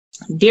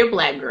Dear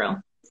Black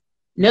girl,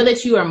 know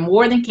that you are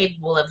more than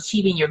capable of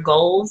achieving your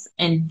goals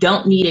and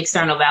don't need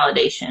external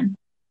validation.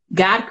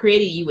 God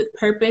created you with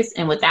purpose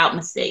and without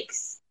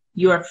mistakes.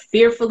 You are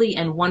fearfully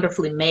and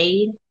wonderfully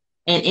made,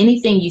 and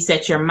anything you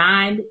set your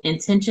mind,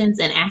 intentions,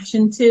 and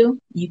action to,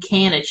 you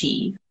can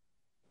achieve.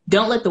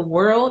 Don't let the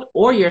world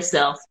or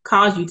yourself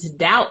cause you to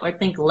doubt or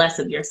think less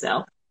of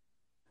yourself.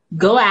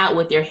 Go out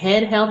with your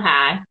head held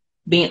high,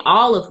 being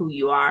all of who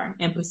you are,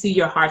 and pursue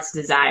your heart's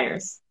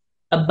desires.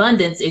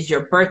 Abundance is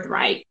your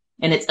birthright,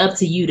 and it's up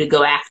to you to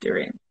go after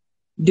it.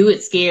 Do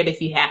it scared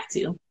if you have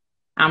to.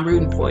 I'm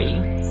rooting for you.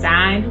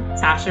 Signed,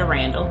 Tasha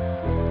Randle.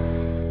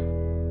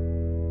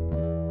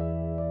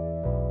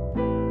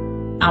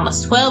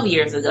 Almost 12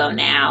 years ago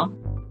now,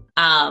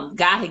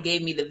 God had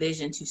gave me the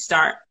vision to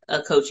start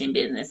a coaching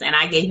business. And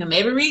I gave him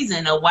every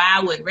reason of why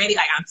I wasn't ready.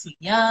 Like, I'm too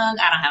young.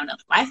 I don't have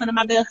enough life under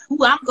my belt.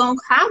 How I'm going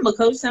to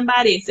coach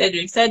somebody, et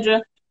cetera, et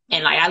cetera.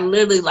 And like, I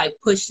literally like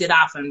pushed it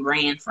off and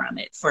ran from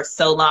it for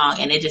so long.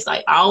 And it just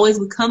like always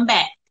would come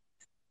back.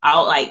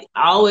 I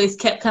always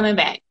kept coming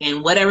back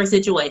in whatever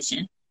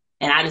situation.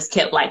 And I just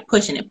kept like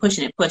pushing it.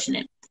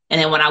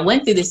 And then when I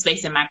went through this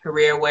phase in my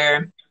career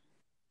where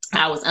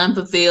I was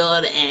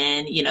unfulfilled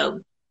and,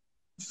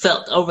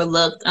 felt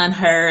overlooked,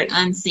 unheard,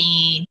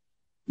 unseen,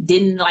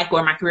 didn't like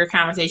where my career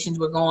conversations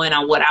were going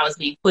on what I was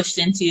being pushed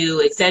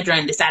into, etc.,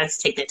 and decided to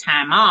take the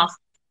time off,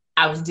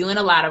 I was doing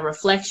a lot of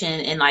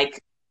reflection and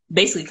like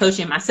basically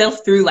coaching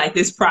myself through like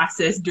this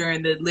process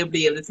during the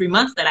liberty of the 3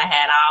 months that I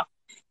had off.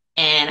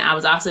 And I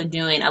was also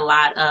doing a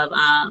lot of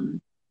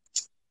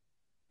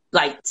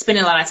like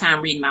spending a lot of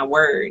time reading my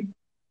word.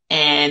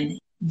 And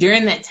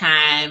during that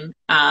time,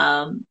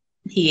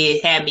 he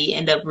had me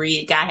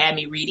God had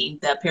me reading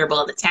the parable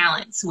of the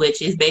talents,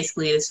 which is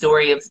basically the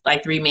story of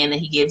like 3 men that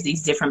he gives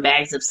these different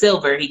bags of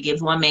silver. He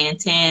gives one man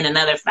 10,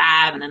 another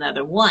 5, and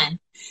another 1.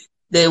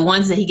 The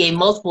ones that he gave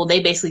multiple, they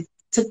basically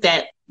took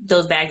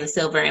those bags of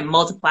silver and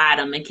multiplied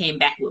them and came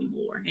back with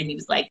more. And he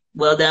was like,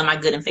 well done, my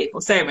good and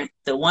faithful servant.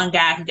 The one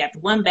guy who got the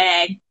one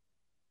bag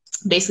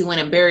basically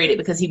went and buried it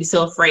because he was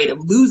so afraid of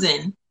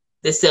losing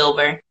the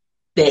silver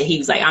that he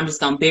was like, I'm just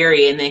going to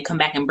bury it and then come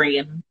back and bring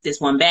him this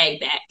one bag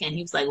back. And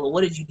he was like, well,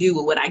 what did you do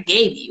with what I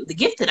gave you? The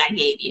gift that I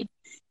gave you.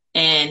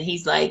 And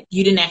he's like,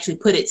 you didn't actually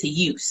put it to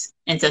use.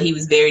 And so he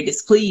was very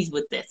displeased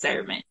with that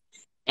servant.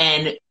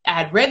 And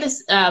I had read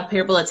this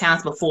parable of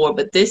talents before,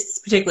 but this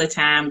particular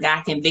time,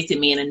 God convicted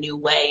me in a new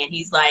way. And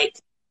he's like,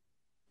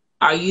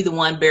 are you the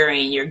one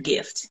burying your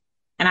gift?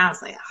 And I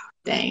was like, oh,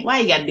 dang, why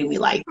you got to do me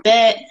like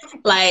that?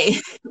 Like,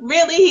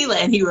 really?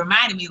 And he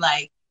reminded me,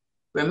 like,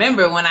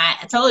 remember when I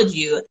told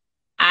you,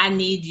 I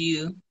need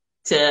you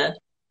to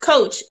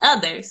coach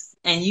others.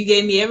 And you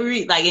gave me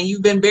and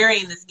you've been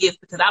burying this gift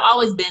because I've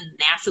always been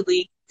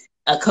naturally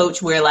a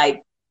coach where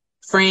like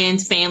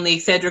friends, family,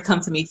 etc. come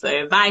to me for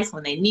advice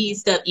when they need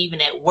stuff,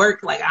 even at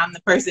work. Like I'm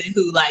the person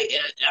who like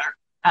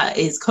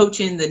is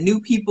coaching the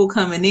new people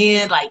coming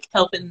in, like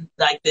helping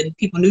like the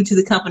people new to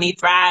the company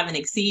thrive and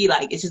exceed.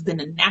 Like it's just been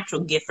a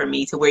natural gift for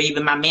me to where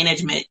even my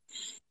management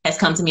has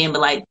come to me and be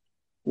like,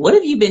 what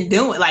have you been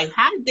doing? Like,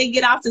 how did they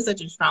get off to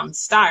such a strong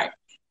start?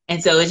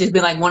 And so it's just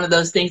been like one of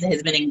those things that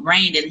has been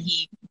ingrained, and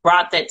he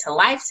brought that to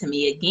life to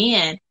me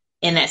again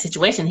in that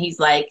situation. He's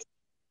like,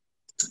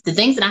 the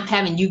things that I'm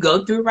having you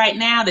go through right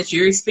now that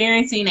you're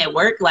experiencing at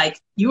work, like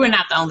you are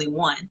not the only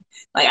one.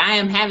 Like I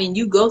am having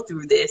you go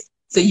through this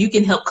so you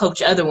can help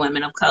coach other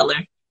women of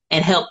color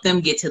and help them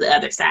get to the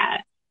other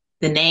side.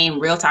 The name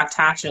Real Talk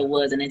Tasha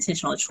was an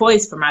intentional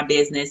choice for my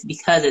business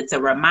because it's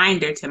a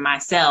reminder to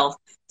myself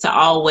to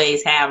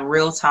always have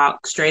real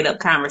talk, straight up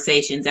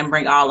conversations and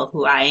bring all of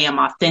who I am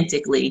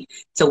authentically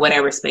to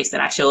whatever space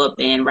that I show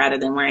up in rather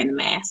than wearing the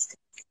mask.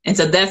 And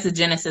so that's the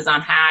genesis on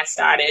how I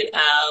started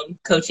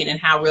coaching and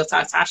how Real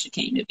Talk Tasha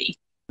came to be.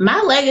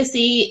 My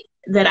legacy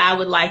that I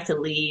would like to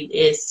leave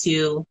is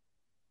to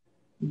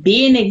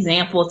be an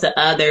example to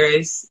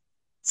others,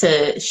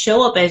 to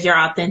show up as your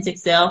authentic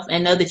self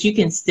and know that you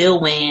can still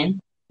win.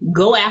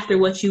 Go after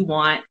what you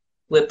want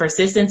with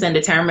persistence and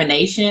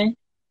determination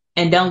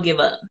and don't give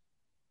up.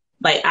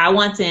 Like I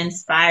want to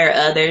inspire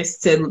others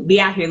to be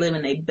out here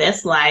living their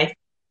best life,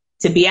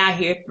 to be out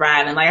here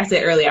thriving. Like I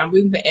said earlier, I'm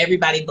rooting for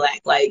everybody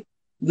Black. Like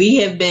we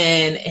have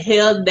been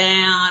held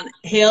down,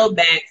 held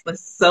back for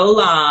so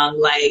long.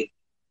 Like,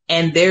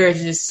 and there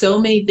is just so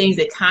many things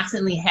that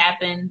constantly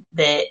happen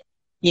that,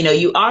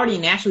 you already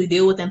naturally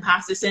deal with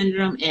imposter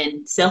syndrome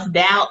and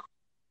self-doubt.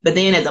 But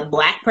then as a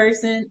Black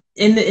person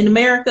in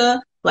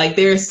America, like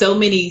there are so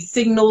many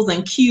signals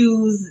and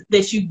cues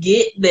that you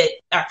get that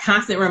are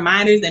constant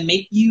reminders that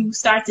make you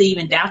start to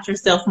even doubt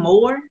yourself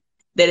more,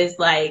 that it's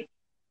like,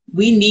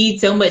 we need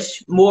so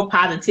much more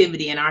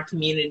positivity in our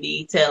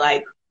community to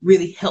like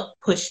really help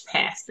push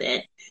past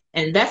that.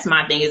 And that's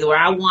my thing, is where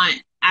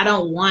I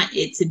don't want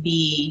it to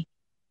be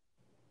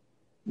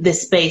the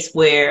space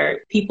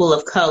where people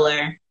of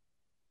color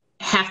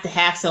have to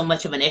have so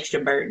much of an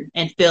extra burden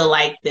and feel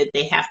like that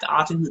they have to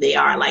alter who they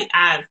are. Like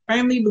I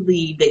firmly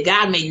believe that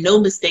God made no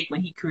mistake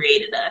when he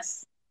created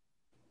us.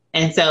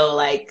 And so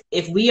like,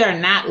 if we are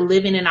not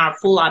living in our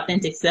full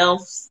authentic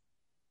selves,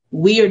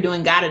 we are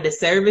doing God a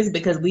disservice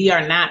because we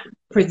are not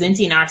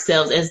presenting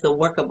ourselves as the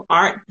work of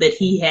art that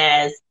he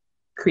has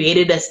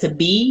created us to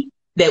be,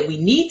 that we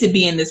need to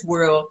be in this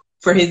world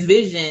for his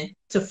vision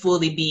to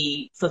fully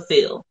be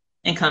fulfilled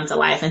and come to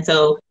life. And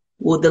so,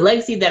 well, the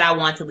legacy that I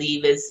want to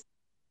leave is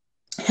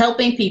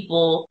helping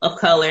people of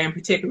color, and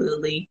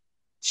particularly,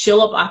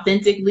 show up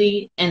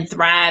authentically and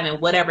thrive in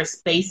whatever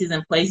spaces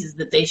and places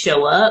that they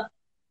show up,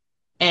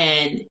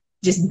 and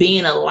just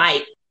being a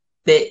light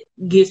that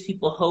gives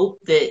people hope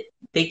that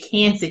they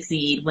can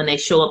succeed when they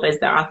show up as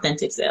their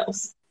authentic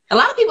selves. A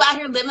lot of people out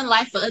here living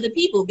life for other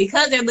people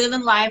because they're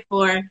living life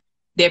for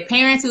their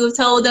parents who have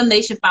told them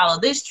they should follow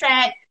this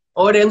track,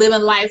 or they're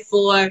living life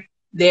for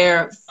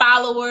their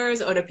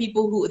followers or the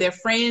people who, their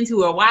friends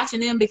who are watching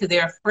them because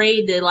they're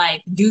afraid to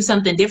like do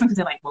something different because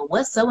they're like, well,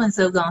 what's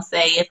so-and-so gonna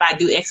say if I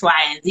do X,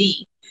 Y, and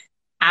Z?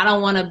 I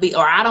don't want to be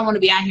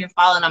out here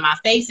falling on my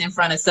face in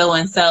front of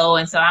so-and-so.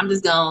 And so I'm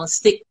just going to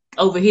stick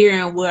over here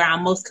and where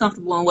I'm most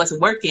comfortable and what's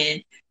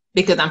working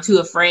because I'm too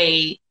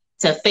afraid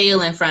to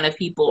fail in front of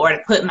people or to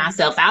put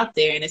myself out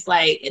there. And it's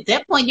like, at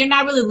that point, you're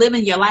not really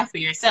living your life for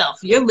yourself.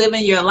 You're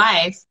living your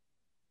life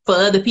for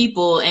other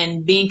people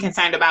and being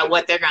concerned about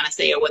what they're going to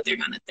say or what they're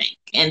going to think.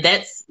 And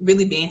that's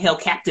really being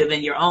held captive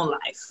in your own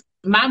life.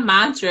 My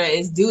mantra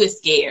is do it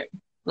scared.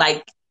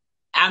 Like,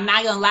 I'm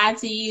not going to lie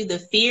to you. The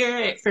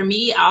fear for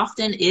me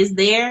often is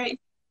there,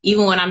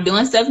 even when I'm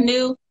doing stuff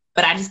new,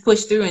 but I just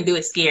push through and do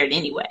it scared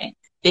anyway.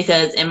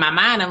 Because in my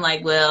mind, I'm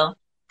like, well,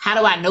 how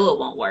do I know it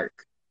won't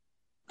work?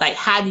 Like,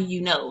 how do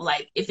you know?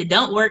 Like, if it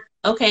don't work,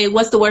 okay,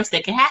 what's the worst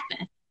that can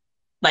happen?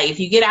 Like, if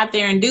you get out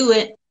there and do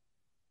it,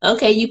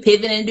 okay, you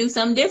pivot and do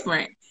something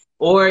different.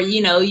 Or,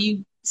 you know,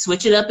 you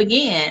switch it up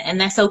again, and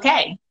that's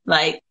okay.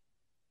 Like,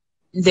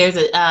 there's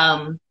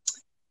a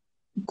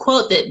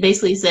quote that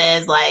basically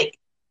says, like,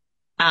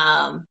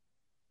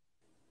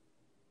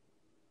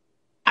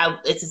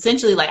 it's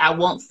essentially like, I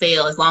won't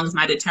fail as long as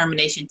my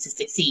determination to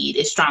succeed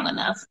is strong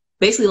enough.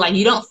 Basically, like,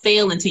 you don't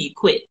fail until you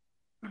quit.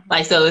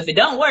 Like, so if it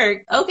don't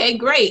work, okay,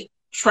 great.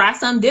 Try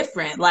something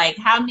different. Like,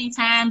 how many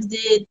times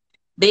did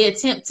they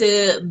attempt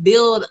to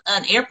build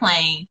an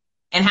airplane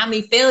and how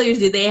many failures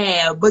did they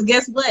have? But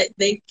guess what?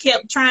 They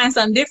kept trying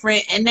something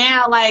different. And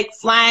now, like,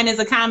 flying is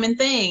a common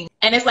thing.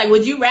 And it's like,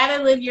 would you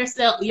rather live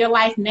your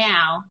life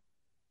now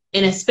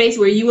in a space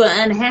where you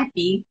are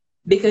unhappy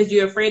because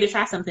you're afraid to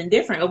try something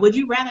different? Or would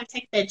you rather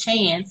take that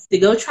chance to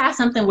go try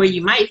something where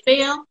you might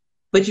fail,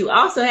 but you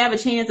also have a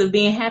chance of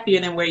being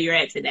happier than where you're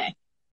at today?